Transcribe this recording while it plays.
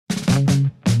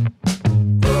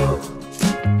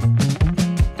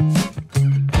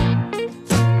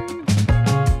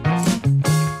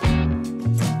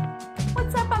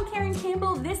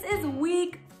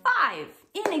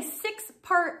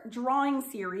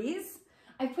series,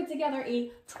 I put together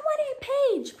a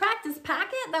 20-page practice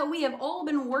packet that we have all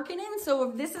been working in. So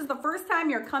if this is the first time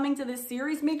you're coming to this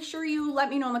series, make sure you let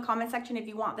me know in the comment section if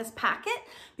you want this packet,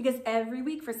 because every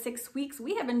week for 6 weeks,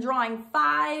 we have been drawing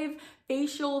 5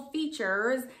 facial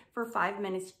features for 5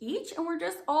 minutes each, and we're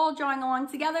just all drawing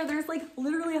along together. There's like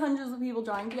literally hundreds of people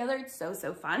drawing together. It's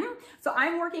so fun. So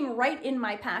I'm working right in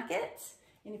my packet.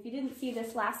 And if you didn't see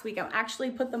this last week, I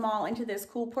actually put them all into this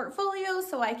cool portfolio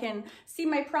so I can see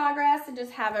my progress and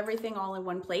just have everything all in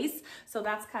one place. So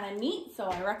that's kind of neat. So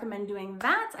I recommend doing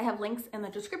that. I have links in the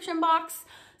description box.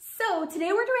 So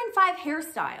today we're doing 5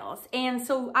 hairstyles. And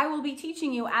so I will be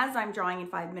teaching you as I'm drawing in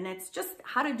 5 minutes, just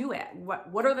how to do it.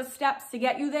 What are the steps to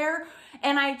get you there?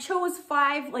 And I chose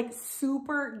 5 like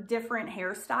super different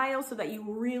hairstyles so that you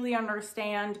really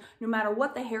understand, no matter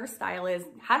what the hairstyle is,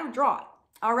 how to draw it.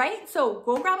 All right, so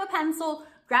go grab a pencil,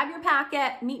 grab your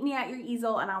packet, meet me at your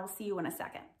easel, and I will see you in a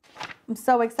second. I'm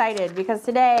so excited because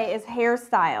today is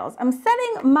hairstyles. I'm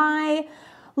setting my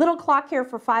little clock here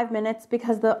for 5 minutes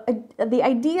because the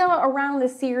idea around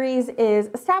this series is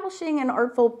establishing an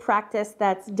artful practice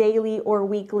that's daily or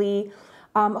weekly,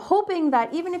 hoping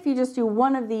that even if you just do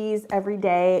one of these every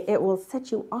day, it will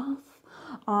set you off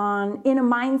in a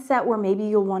mindset where maybe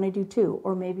you'll want to do 2,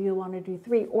 or maybe you'll want to do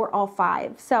 3, or all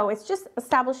 5. So it's just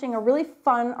establishing a really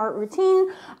fun art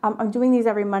routine. I'm doing these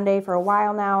every Monday for a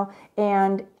while now,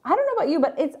 and I don't know about you,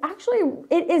 but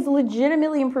it is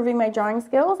legitimately improving my drawing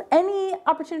skills. Any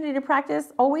opportunity to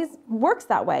practice always works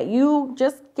that way. You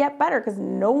just get better because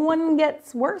no one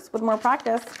gets worse with more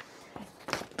practice.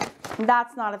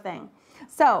 That's not a thing.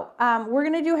 So we're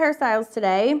going to do hairstyles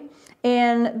today.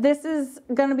 And this is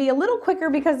going to be a little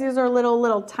quicker because these are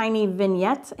little tiny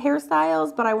vignette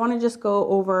hairstyles, but I want to just go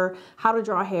over how to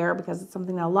draw hair because it's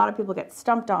something that a lot of people get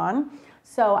stumped on.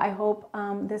 So I hope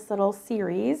this little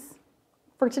series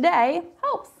for today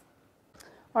helps.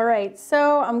 All right,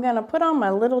 so I'm going to put on my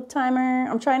little timer.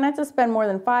 I'm trying not to spend more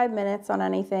than 5 minutes on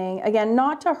anything. Again,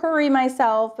 not to hurry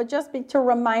myself, but just to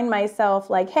remind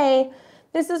myself like, hey,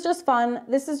 this is just fun.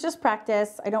 This is just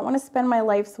practice. I don't want to spend my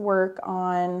life's work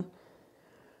on,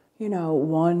 you know,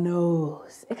 one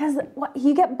nose, because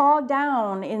you get bogged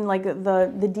down in like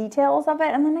the details of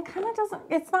it, and then it kind of doesn't,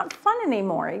 it's not fun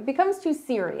anymore. It becomes too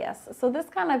serious. So this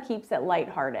kind of keeps it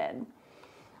lighthearted.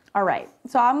 All right,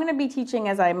 so I'm going to be teaching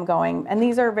as I'm going, and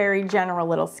these are very general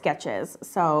little sketches.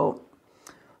 So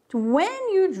when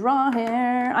you draw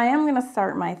hair, I am going to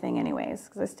start my thing anyways,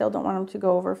 because I still don't want them to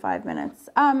go over 5 minutes.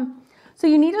 So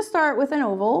you need to start with an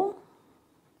oval.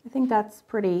 I think that's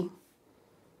pretty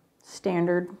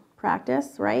standard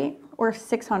practice, right? Or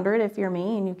 600 if you're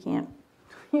me and you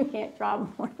can't draw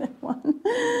more than one,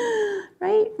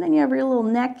 right? And then you have your little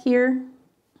neck here.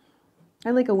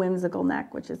 I like a whimsical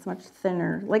neck, which is much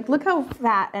thinner. Like, look how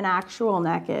fat an actual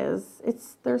neck is.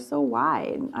 They're so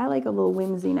wide. I like a little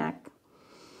whimsy neck.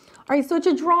 All right, so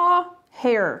to draw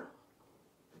hair,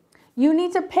 you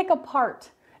need to pick a part.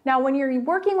 Now, when you're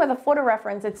working with a photo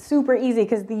reference, it's super easy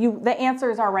because the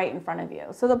answers are right in front of you.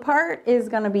 So the part is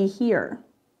going to be here.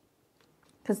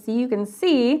 Because you can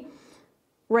see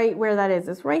right where that is.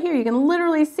 It's right here. You can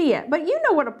literally see it. But you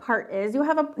know what a part is. You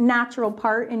have a natural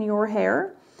part in your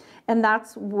hair. And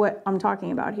that's what I'm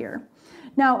talking about here.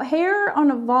 Now, hair on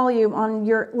a volume on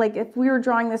your, like if we were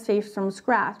drawing this face from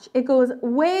scratch, it goes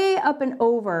way up and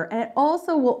over. And it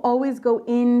also will always go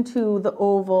into the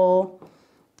oval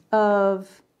of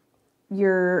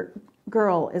your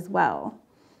girl as well.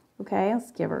 Okay,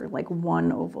 let's give her like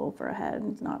 1 oval for a head.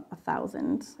 It's not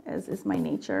 1,000, as is my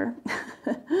nature.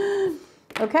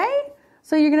 Okay,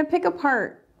 so you're gonna pick a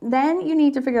part. Then you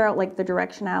need to figure out like the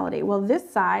directionality. Well, this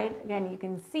side, again, you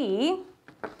can see,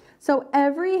 so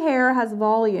every hair has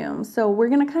volume. So we're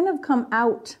gonna kind of come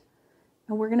out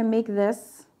and we're gonna make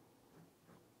this,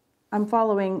 I'm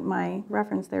following my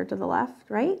reference there to the left,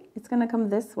 right? It's gonna come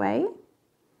this way.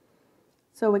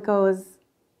 So it goes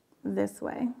this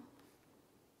way.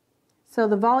 So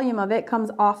the volume of it comes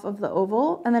off of the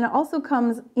oval, and then it also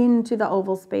comes into the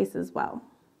oval space as well.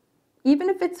 Even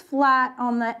if it's flat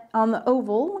on the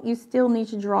oval, you still need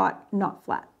to draw it not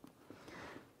flat.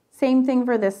 Same thing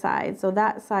for this side. So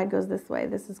that side goes this way.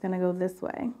 This is going to go this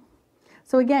way.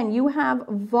 So again, you have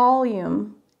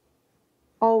volume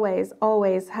always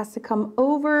has to come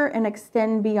over and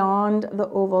extend beyond the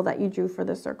oval that you drew for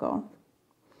the circle.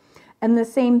 And the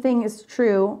same thing is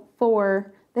true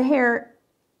for the hair.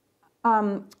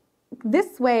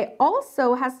 This way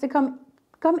also has to come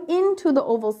into the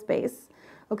oval space.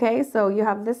 Okay, so you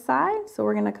have this side, so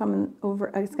we're gonna come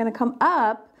over, it's gonna come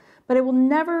up, but it will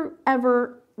never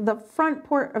ever, the front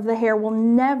part of the hair will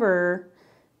never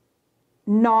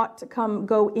not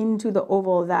go into the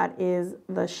oval that is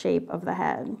the shape of the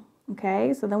head.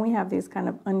 Okay, so then we have these kind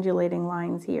of undulating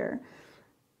lines here.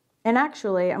 And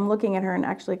actually, I'm looking at her and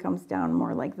actually comes down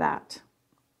more like that.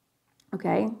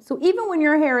 Okay, so even when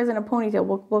your hair is in a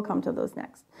ponytail, we'll come to those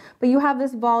next. But you have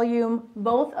this volume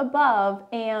both above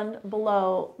and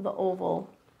below the oval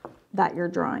that you're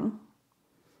drawing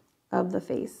of the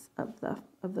face of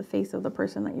the face of the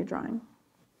person that you're drawing.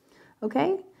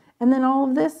 Okay, and then all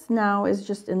of this now is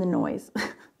just in the noise.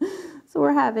 So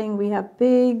we have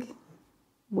big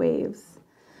waves.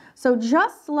 So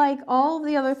just like all of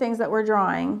the other things that we're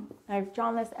drawing, I've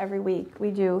drawn this every week,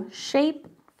 we do shape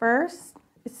first.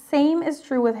 The same is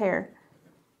true with hair.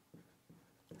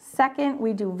 Second,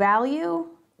 we do value.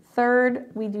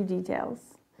 Third, we do details.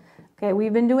 Okay,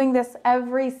 we've been doing this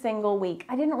every single week.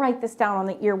 I didn't write this down on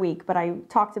the ear week, but I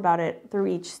talked about it through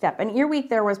each step. And ear week,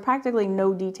 there was practically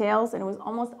no details, and it was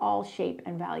almost all shape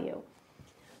and value.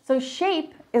 So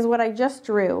shape is what I just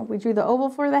drew. We drew the oval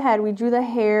for the head. We drew the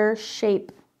hair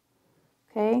shape.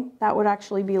 Okay, that would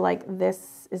actually be like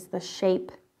this is the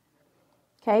shape.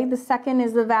 Okay, the second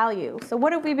is the value. So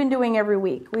what have we been doing every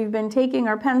week? We've been taking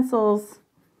our pencils,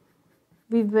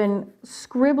 we've been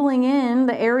scribbling in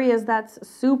the areas that's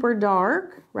super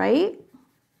dark, right?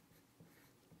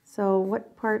 So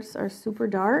what parts are super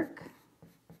dark?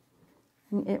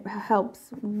 And it helps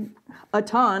a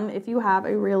ton if you have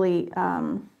a really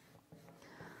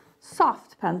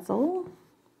soft pencil.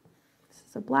 This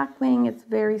is a Blackwing, it's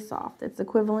very soft. It's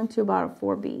equivalent to about a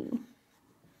 4B.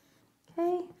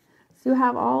 Okay. So you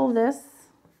have all of this.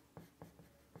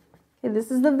 Okay, this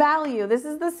is the value. This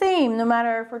is the same no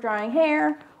matter if we're drawing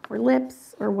hair or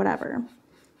lips or whatever.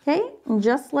 Okay, and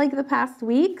just like the past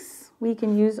weeks, we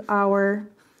can use our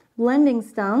blending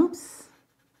stumps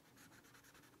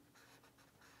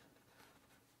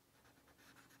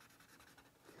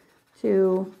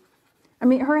to,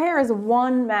 her hair is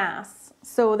one mass,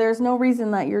 so there's no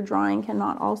reason that your drawing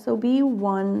cannot also be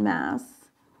one mass.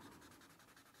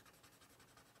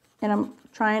 And I'm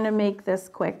trying to make this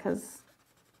quick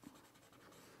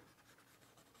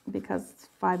because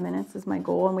 5 minutes is my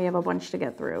goal and we have a bunch to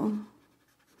get through.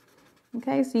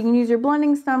 Okay, so you can use your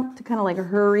blending stump to kind of like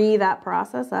hurry that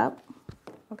process up.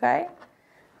 Okay,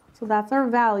 so that's our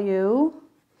value.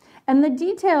 And the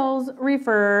details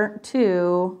refer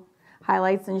to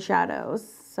highlights and shadows.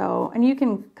 So, and you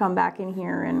can come back in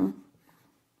here and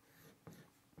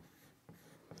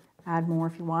add more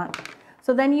if you want.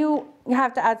 So then you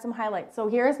have to add some highlights. So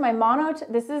here's my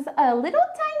this is a little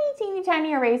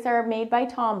tiny eraser made by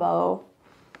Tombow.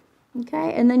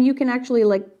 Okay, and then you can actually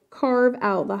like carve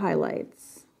out the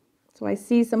highlights. So I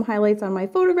see some highlights on my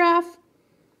photograph.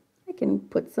 I can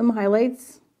put some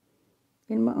highlights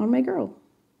on my girl.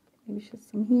 Maybe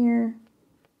just some here,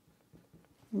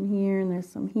 and there's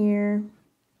some here.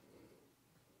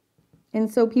 And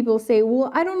so people say,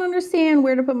 well, I don't understand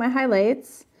where to put my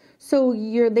highlights. So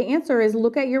the answer is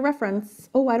look at your reference.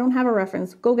 Oh, I don't have a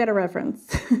reference. Go get a reference.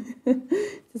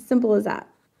 It's as simple as that.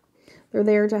 They're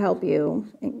there to help you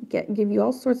and give you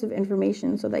all sorts of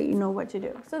information so that you know what to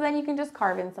do. So then you can just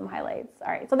carve in some highlights.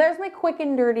 All right, so there's my quick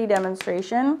and dirty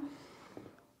demonstration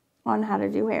on how to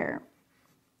do hair.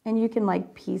 And you can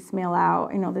like piecemeal out.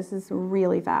 This is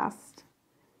really fast.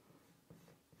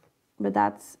 But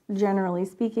that's generally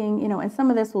speaking, and some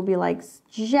of this will be like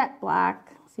jet black.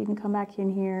 So you can come back in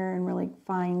here and really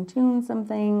fine tune some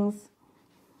things.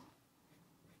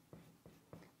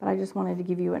 But I just wanted to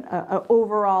give you an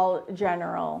overall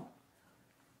general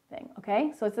thing,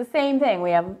 okay? So it's the same thing.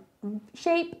 We have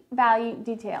shape, value,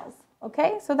 details,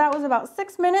 okay? So that was about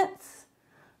 6 minutes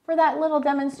for that little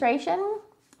demonstration.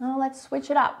 Well, let's switch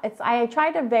it up. I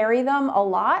tried to vary them a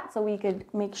lot so we could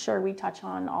make sure we touch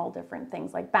on all different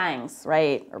things like bangs,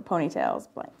 right? Or ponytails,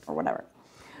 or whatever.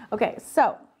 Okay,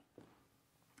 so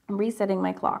I'm resetting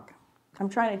my clock. I'm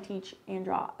trying to teach and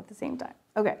draw at the same time.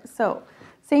 Okay, so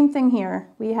same thing here.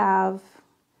 We have,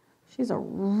 she's a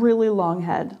really long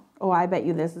head. Oh, I bet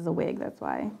you this is a wig, that's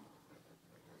why.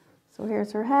 So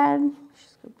here's her head.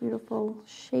 She's got a beautiful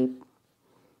shape,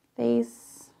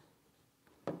 face.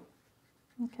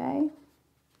 Okay.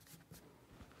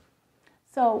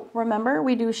 So remember,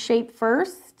 we do shape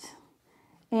first.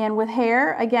 And with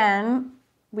hair, again,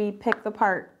 we pick the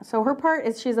part. So her part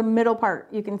she's a middle part,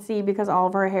 you can see, because all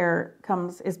of her hair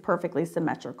is perfectly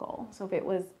symmetrical. So if it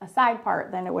was a side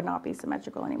part, then it would not be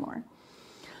symmetrical anymore.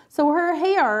 So her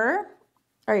hair,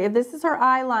 all right, this is her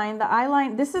eye line. The eye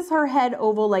line, this is her head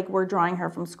oval like we're drawing her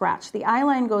from scratch. The eye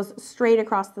line goes straight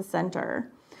across the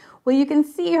center. Well, you can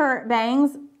see her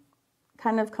bangs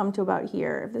kind of come to about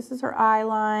here. This is her eye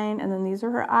line, and then these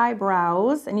are her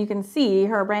eyebrows, and you can see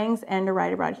her bangs end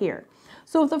right about here.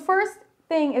 So if the first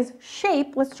thing is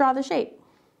shape, let's draw the shape,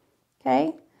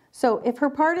 okay? So if her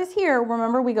part is here,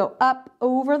 remember we go up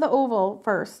over the oval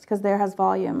first because there has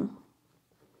volume.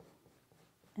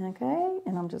 Okay,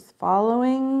 and I'm just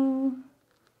following.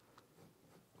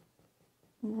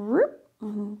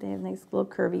 They have a nice little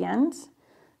curvy end.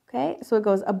 Okay, so it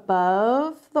goes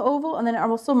above the oval, and then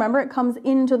also remember it comes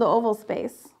into the oval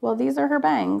space. Well, these are her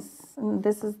bangs, and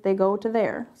they go to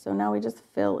there. So now we just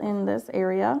fill in this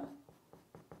area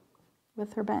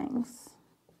with her bangs.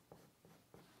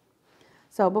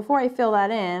 So before I fill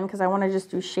that in, because I want to just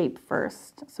do shape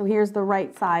first. So here's the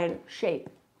right side shape.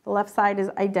 The left side is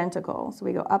identical. So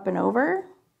we go up and over.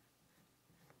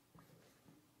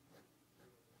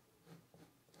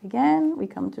 Again, we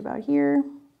come to about here.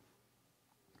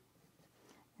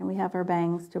 And we have our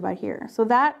bangs to about here. So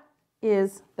that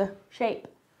is the shape.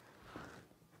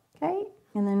 Okay,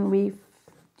 and then we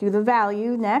do the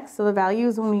value next. So the value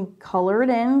is when we color it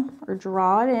in or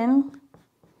draw it in.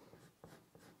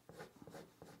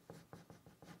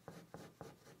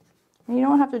 And you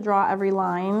don't have to draw every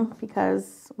line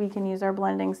because we can use our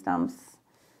blending stumps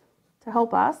to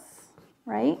help us,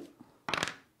 right?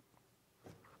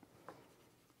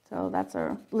 So that's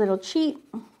our little cheat.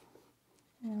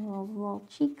 And little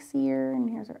cheeks here, and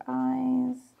here's her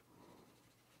eyes.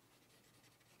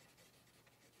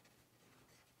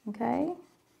 Okay.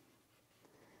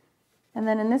 And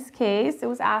then in this case, it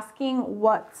was asking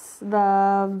what's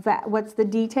the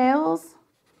details.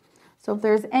 So if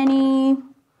there's any,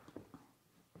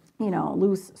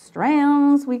 loose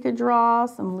strands, we could draw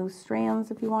some loose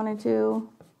strands if you wanted to.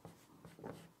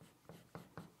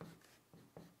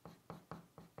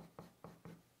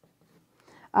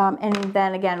 And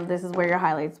then again, this is where your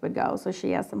highlights would go. So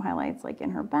she has some highlights like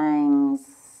in her bangs.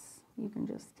 You can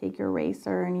just take your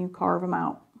eraser and you carve them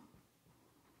out.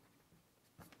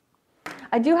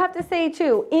 I do have to say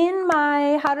too, in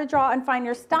my How to Draw and Find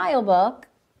Your Style book,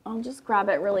 I'll just grab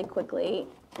it really quickly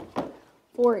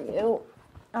for you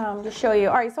to show you.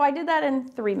 All right, so I did that in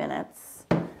 3 minutes.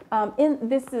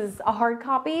 This is a hard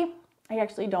copy.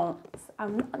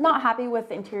 I'm not happy with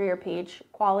the interior page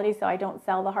quality, so I don't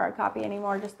sell the hard copy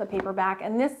anymore, just the paperback.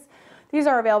 And these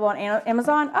are available on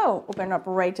Amazon. Oh, open up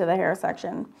right to the hair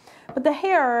section. But the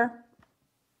hair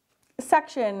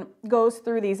section goes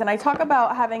through these, and I talk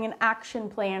about having an action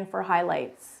plan for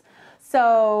highlights.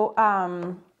 So,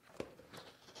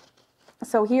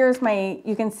 so here's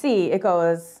you can see it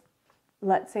goes,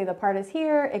 let's say the part is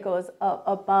here, it goes up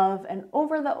above and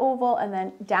over the oval and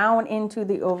then down into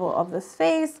the oval of this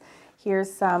face.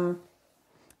 Here's some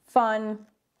fun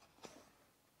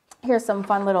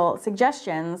little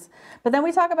suggestions. But then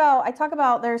I talk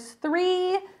about there's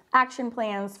 3 action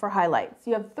plans for highlights.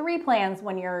 You have 3 plans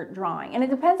when you're drawing, and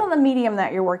it depends on the medium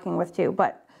that you're working with too.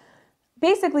 But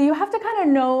basically you have to kind of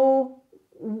know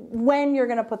when you're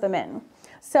gonna put them in.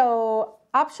 So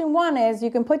option 1 is you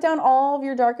can put down all of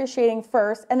your darkest shading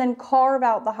first and then carve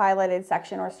out the highlighted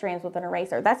section or strands with an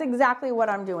eraser. That's exactly what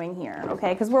I'm doing here,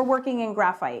 okay? Because we're working in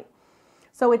graphite.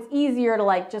 So it's easier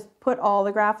to just put all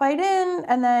the graphite in,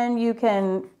 and then you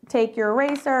can take your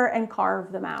eraser and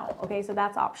carve them out, okay? So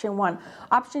that's option 1.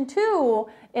 Option 2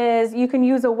 is you can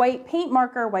use a white paint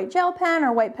marker, white gel pen,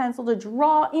 or white pencil to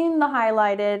draw in the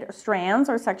highlighted strands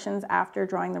or sections after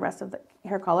drawing the rest of the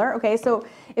hair color, okay? So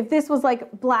if this was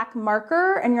like black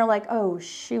marker and you're like, oh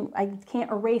shoot, I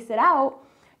can't erase it out,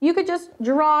 you could just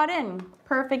draw it in.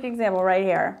 Perfect example right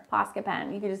here, Posca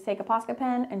pen. You could just take a Posca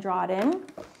pen and draw it in.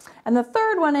 And the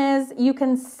third one is you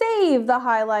can save the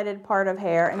highlighted part of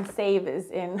hair, and save is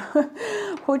in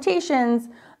quotations,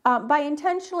 by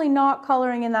intentionally not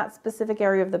coloring in that specific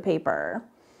area of the paper.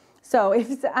 So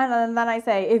and then I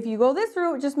say, if you go this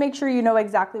route, just make sure you know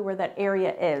exactly where that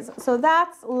area is. So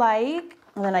that's like,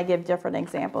 and then I give different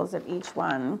examples of each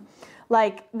one.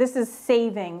 Like this is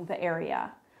saving the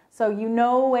area. So you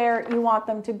know where you want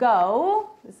them to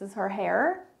go. This is her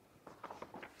hair.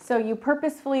 So you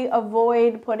purposefully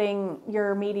avoid putting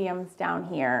your mediums down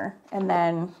here, and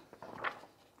then,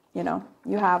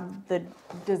 you have the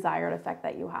desired effect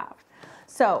that you have.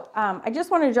 So I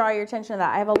just want to draw your attention to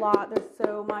that. I have a lot, there's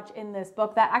so much in this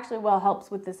book that actually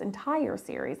helps with this entire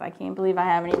series. I can't believe I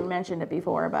haven't even mentioned it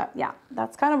before, but yeah,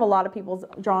 that's kind of a lot of people's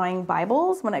drawing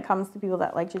Bibles when it comes to people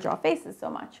that like to draw faces so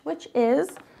much, which is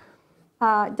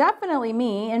definitely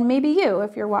me, and maybe you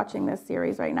if you're watching this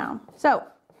series right now. So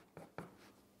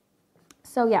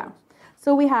yeah,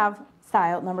 so we have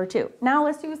style number 2. Now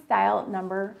let's do style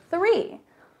number 3.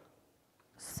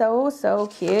 So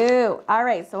cute. All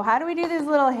right, so how do we do these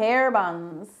little hair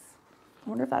buns? I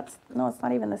wonder if that's, no, it's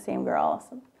not even the same girl.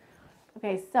 So,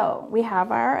 okay, so we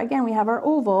have our, again, we have our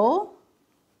oval.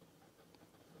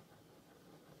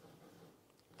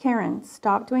 Karen,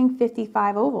 stop doing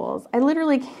 55 ovals. I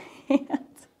literally can't.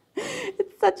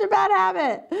 It's such a bad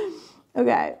habit.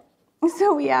 Okay,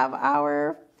 so we have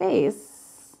our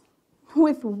face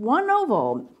with one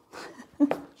oval.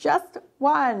 Just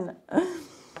one.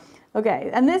 Okay,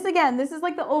 and this again, this is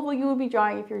like the oval you would be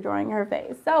drawing if you're drawing her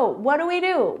face. So what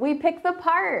do? We pick the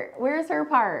part. Where's her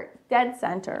part? Dead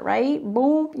center, right?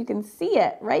 Boom, you can see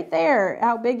it right there,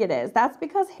 how big it is. That's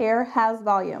because hair has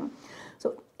volume.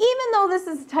 So even though this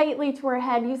is tightly to her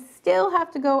head, you still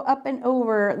have to go up and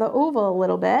over the oval a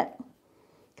little bit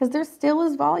because there still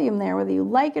is volume there, whether you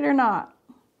like it or not.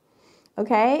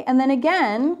 Okay, and then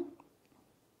again,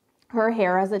 her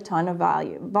hair has a ton of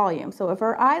volume. So if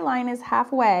her eye line is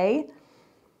halfway,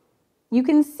 you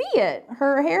can see it.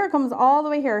 Her hair comes all the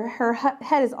way here. Her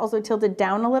head is also tilted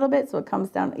down a little bit, so it comes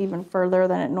down even further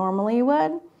than it normally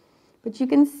would. But you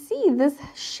can see this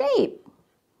shape.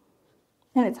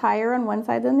 And it's higher on one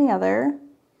side than the other.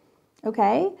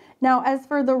 Okay, now as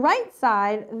for the right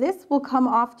side, this will come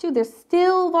off too. There's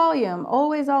still volume,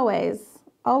 always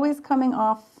coming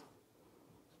off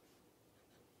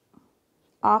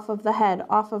of the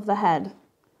head,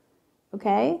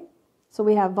 okay? So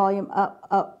we have volume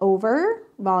up, over,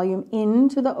 volume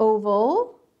into the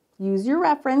oval. Use your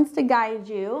reference to guide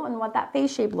you on what that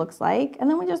face shape looks like. And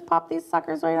then we just pop these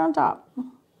suckers right on top.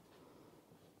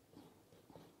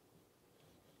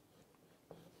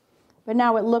 But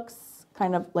now it looks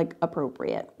kind of like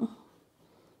appropriate.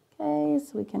 Okay,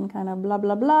 so we can kind of blah,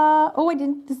 blah, blah. Oh,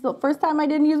 this is the first time I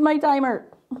didn't use my timer.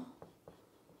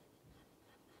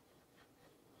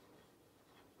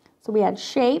 So we had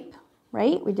shape,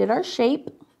 right? We did our shape.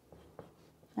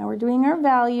 Now we're doing our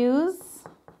values.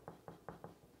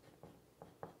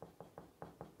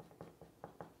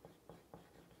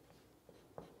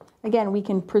 Again, we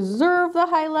can preserve the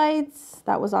highlights.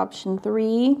 That was option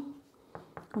 3.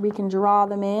 We can draw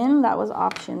them in. That was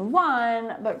option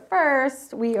 1. But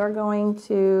first, we are going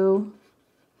to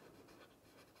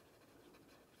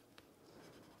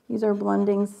use our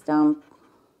blending stump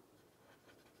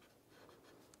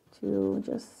to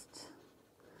just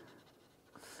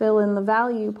fill in the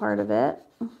value part of it.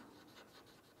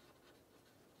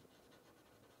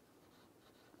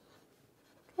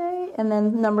 Okay, and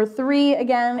then number 3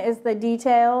 again is the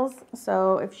details.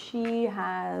 So if she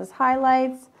has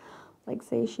highlights, like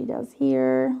say she does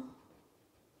here,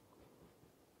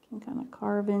 can kind of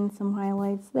carve in some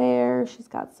highlights there. She's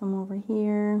got some over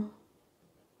here.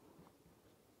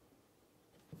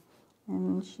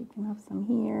 And she can have some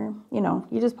here. You know,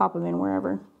 you just pop them in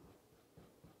wherever.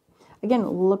 Again,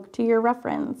 look to your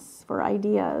reference for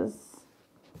ideas.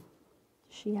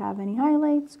 Does she have any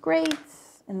highlights? Great.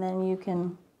 And then you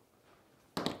can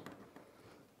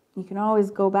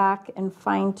always go back and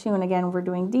fine tune. Again, we're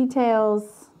doing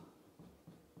details.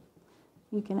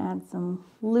 You can add some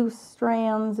loose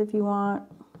strands if you want,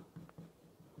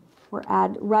 or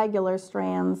add regular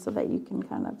strands so that you can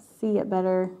kind of see it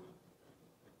better.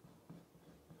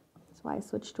 That's why I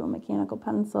switched to a mechanical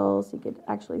pencil so you could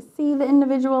actually see the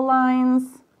individual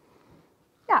lines.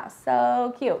 Yeah,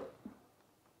 so cute.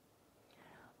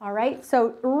 All right,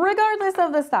 so regardless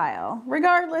of the style,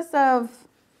 regardless of,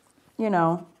 you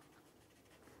know,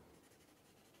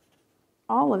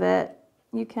 all of it,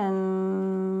 you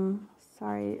can,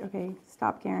 sorry, okay,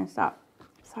 stop Karen, stop.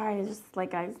 Sorry, I just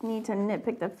need to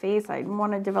nitpick the face. I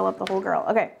want to develop the whole girl.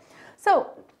 Okay, so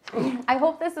I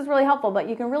hope this is really helpful, but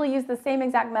you can really use the same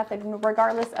exact method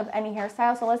regardless of any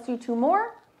hairstyle. So let's do 2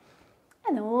 more,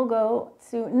 and then we'll go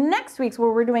to next week's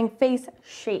where we're doing face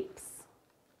shapes.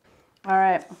 All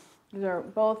right, these are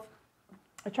both,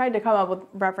 I tried to come up with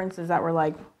references that were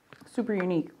like super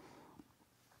unique.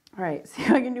 All right, see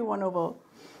if I can do one oval.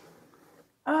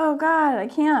 Oh God, I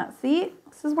can't. See,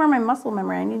 this is where my muscle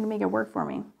memory, I need to make it work for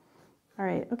me. All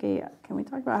right, okay, can we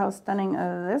talk about how stunning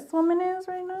this woman is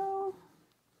right now?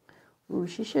 Ooh,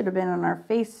 she should have been on our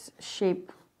face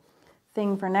shape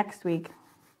thing for next week.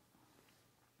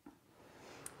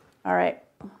 All right,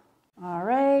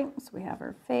 so we have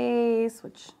her face,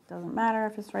 which doesn't matter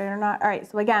if it's right or not. All right,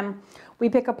 so again, we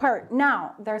pick a part.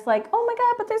 Now, there's like, oh my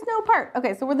God, but there's no part.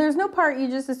 Okay, so when there's no part, you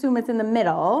just assume it's in the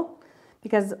middle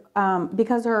because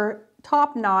her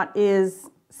top knot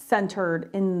is centered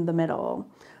in the middle.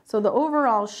 So the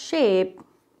overall shape,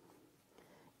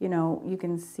 you know, you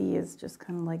can see is just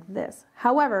kind of like this.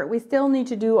 However, we still need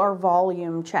to do our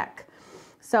volume check.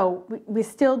 So we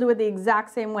still do it the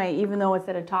exact same way, even though it's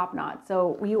at a top knot.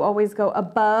 So you always go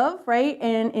above, right,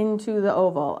 and into the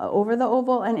oval, over the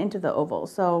oval and into the oval.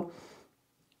 So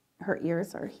her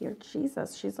ears are here.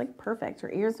 Jesus, she's like perfect.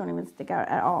 Her ears don't even stick out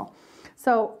at all.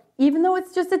 So even though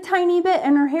it's just a tiny bit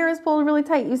and her hair is pulled really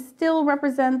tight, you still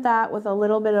represent that with a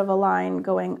little bit of a line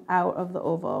going out of the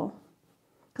oval.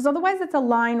 Because otherwise it's a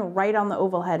line right on the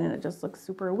oval head and it just looks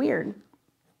super weird.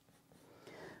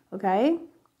 Okay?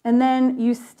 And then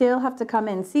you still have to come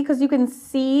in. See, because you can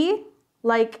see,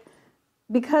 like,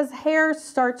 because hair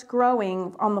starts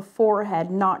growing on the forehead,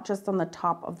 not just on the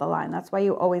top of the line. That's why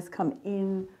you always come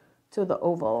in to the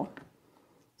oval.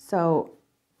 So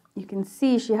you can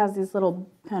see she has these little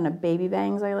kind of baby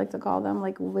bangs, I like to call them,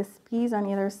 like wispies on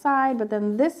either side, but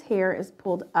then this hair is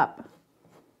pulled up.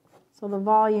 So the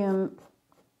volume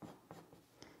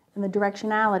and the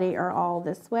directionality are all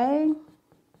this way.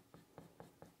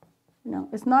 You know,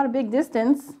 it's not a big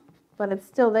distance, but it's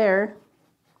still there.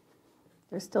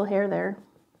 There's still hair there.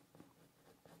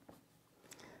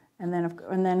 And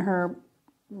then her,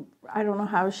 I don't know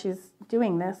how she's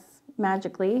doing this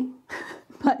magically,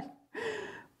 but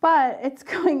it's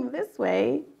going this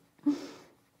way. It's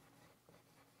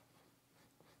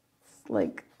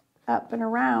like up and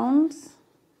around.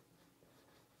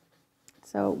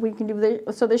 So we can do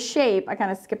the shape, I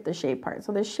kind of skipped the shape part.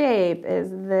 So the shape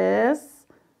is this,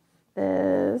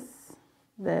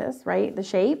 right? The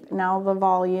shape, now the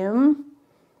volume.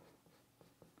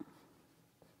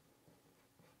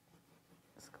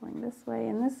 Going this way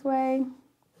and this way.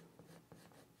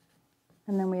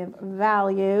 And then we have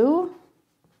value,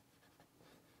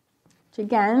 which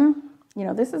again, you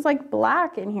know, this is like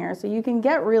black in here, so you can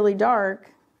get really dark.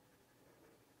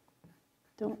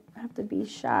 Don't have to be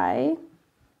shy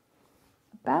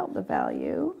about the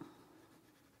value.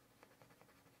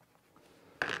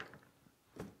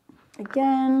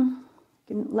 Again,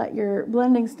 you can let your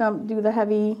blending stump do the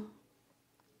heavy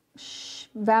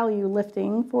value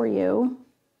lifting for you.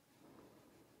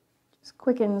 Just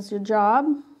quickens your job.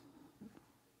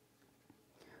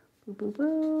 Boo, boo,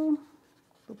 boo.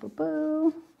 Boo, boo,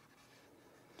 boo.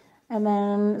 And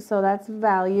then, so that's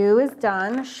value is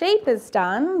done. Shape is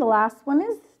done. The last one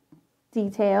is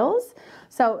details.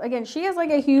 So again, she has like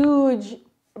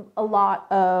a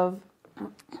lot of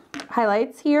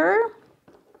highlights here.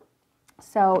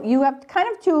 So you have kind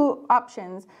of two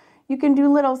options. You can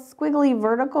do little squiggly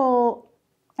vertical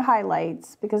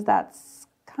highlights because that's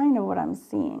kind of what I'm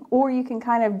seeing. Or you can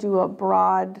kind of do a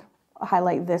broad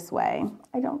highlight this way.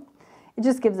 It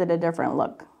just gives it a different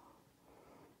look.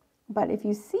 But if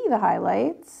you see the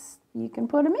highlights, you can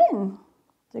put them in.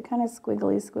 They're kind of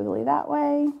squiggly that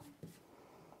way.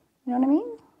 You know what I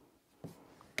mean?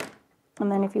 And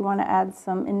then if you want to add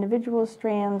some individual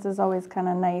strands, is always kind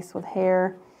of nice with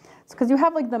hair. It's because you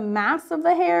have like the mass of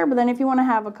the hair, but then if you want to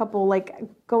have a couple like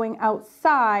going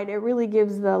outside, it really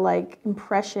gives the like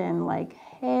impression like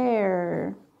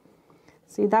hair.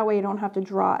 See, that way you don't have to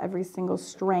draw every single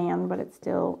strand, but it's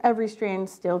still, every strand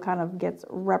still kind of gets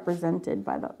represented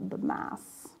by the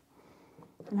mass.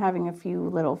 And having a few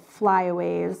little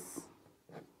flyaways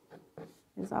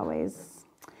is always,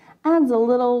 adds a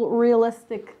little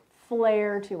realistic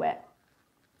flair to it.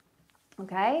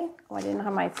 Okay? Oh, I didn't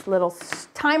have my little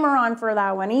timer on for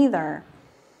that one either.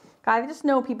 I just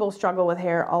know people struggle with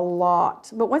hair a lot,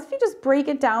 but once you just break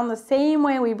it down the same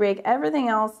way we break everything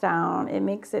else down, it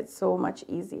makes it so much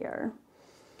easier.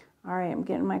 All right, I'm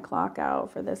getting my clock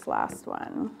out for this last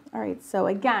one. All right, so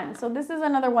again, so this is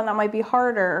another one that might be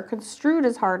harder, or construed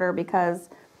as harder because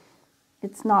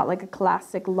it's not like a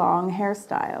classic long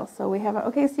hairstyle. So we have,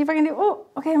 okay, see if I can do, oh,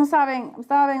 okay, I'm stopping,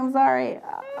 I'm sorry.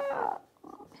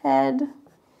 Head, look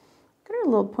at her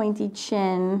little pointy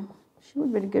chin. She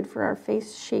would be good for our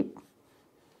face shape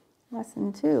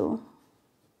lesson too.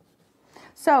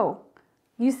 So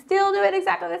you still do it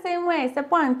exactly the same way. Step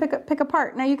one, pick a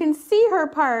part. Now you can see her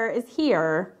part is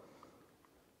here.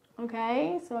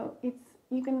 Okay, so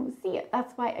you can see it.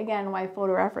 That's why, again, why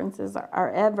photo references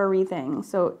are everything.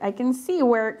 So I can see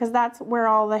where, because that's where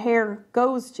all the hair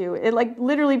goes to. It like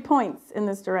literally points in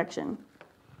this direction.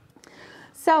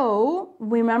 So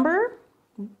remember,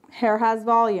 hair has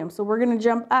volume. So we're gonna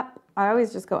jump up. I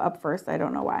always just go up first, I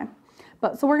don't know why.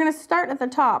 But so we're gonna start at the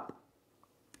top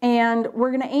and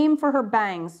we're gonna aim for her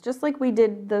bangs, just like we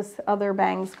did this other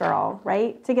bangs girl,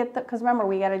 right? To get the, because remember,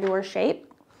 we gotta do her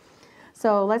shape.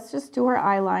 So let's just do her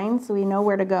eye line so we know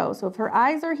where to go. So if her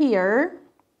eyes are here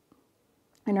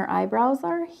and her eyebrows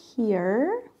are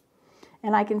here,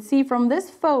 and I can see from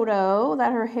this photo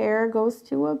that her hair goes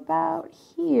to about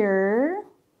here.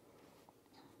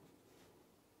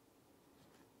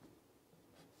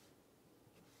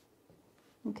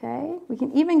 Okay, we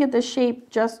can even get the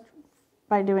shape just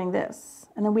by doing this.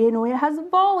 And then we know it has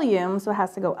volume, so it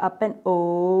has to go up and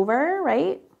over,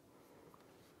 right?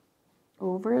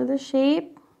 over the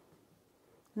shape,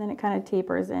 and then it kind of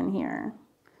tapers in here.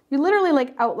 You literally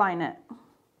like outline it.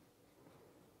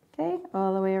 Okay,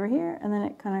 all the way over here, and then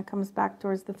it kind of comes back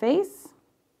towards the face.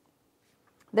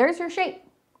 There's your shape,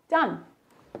 done.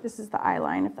 This is the eye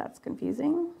line if that's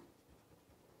confusing.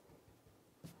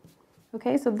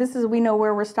 Okay, so this is, we know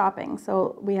where we're stopping.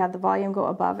 So we had the volume go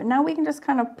above, and now we can just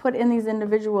kind of put in these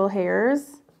individual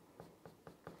hairs.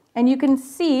 And you can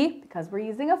see, because we're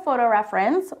using a photo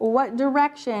reference, what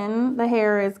direction the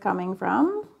hair is coming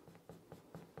from,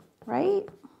 right?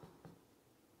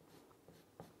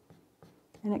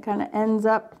 And it kind of ends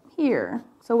up here.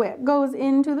 So it goes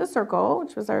into the circle,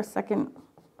 which was our second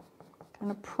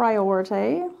kind of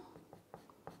priority.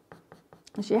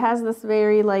 And she has this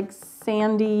very like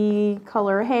sandy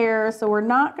color hair, so we're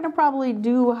not going to probably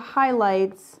do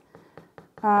highlights.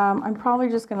 I'm probably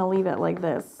just going to leave it like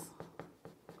this,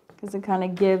 because it kind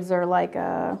of gives her like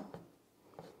a,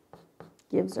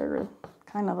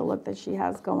 kind of the look that she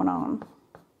has going on.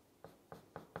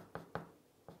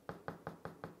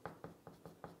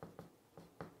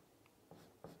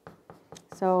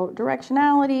 So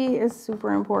directionality is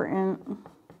super important.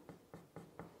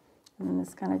 And then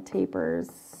this kind of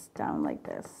tapers down like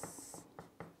this.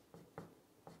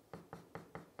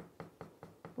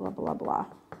 Blah, blah, blah.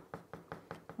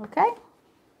 Okay.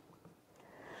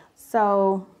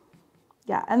 So,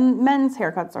 yeah, and men's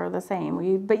haircuts are the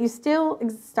same. But you still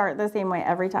start the same way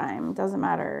every time. Doesn't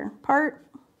matter. Part,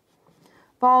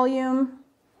 volume,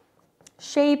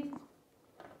 shape,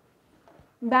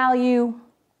 value,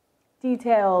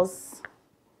 details,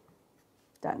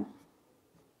 done.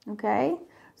 Okay,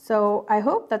 so I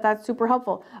hope that that's super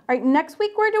helpful. All right, next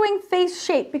week we're doing face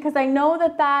shape, because I know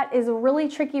that that is really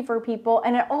tricky for people,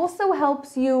 and it also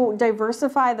helps you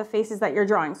diversify the faces that you're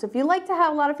drawing. So if you like to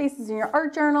have a lot of faces in your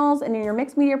art journals and in your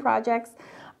mixed media projects,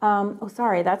 oh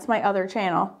sorry, that's my other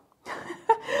channel.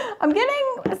 I'm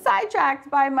getting sidetracked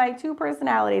by my two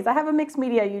personalities. I have a mixed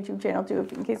media YouTube channel too,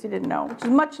 in case you didn't know, which is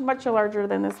much, much larger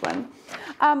than this one.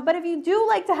 But if you do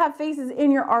like to have faces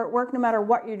in your artwork, no matter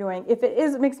what you're doing, if it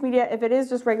is mixed media, if it is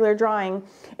just regular drawing,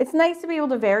 it's nice to be able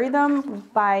to vary them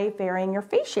by varying your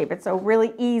face shape. It's a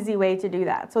really easy way to do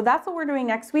that. So that's what we're doing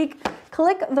next week.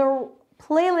 Click the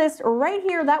playlist right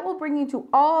here. That will bring you to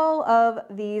all of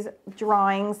these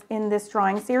drawings in this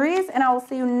drawing series, and I will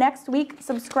see you next week.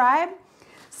 Subscribe.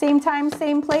 Same time,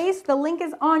 same place. The link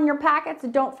is on your packet, so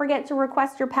don't forget to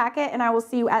request your packet, and I will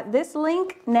see you at this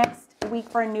link next week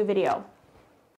for a new video.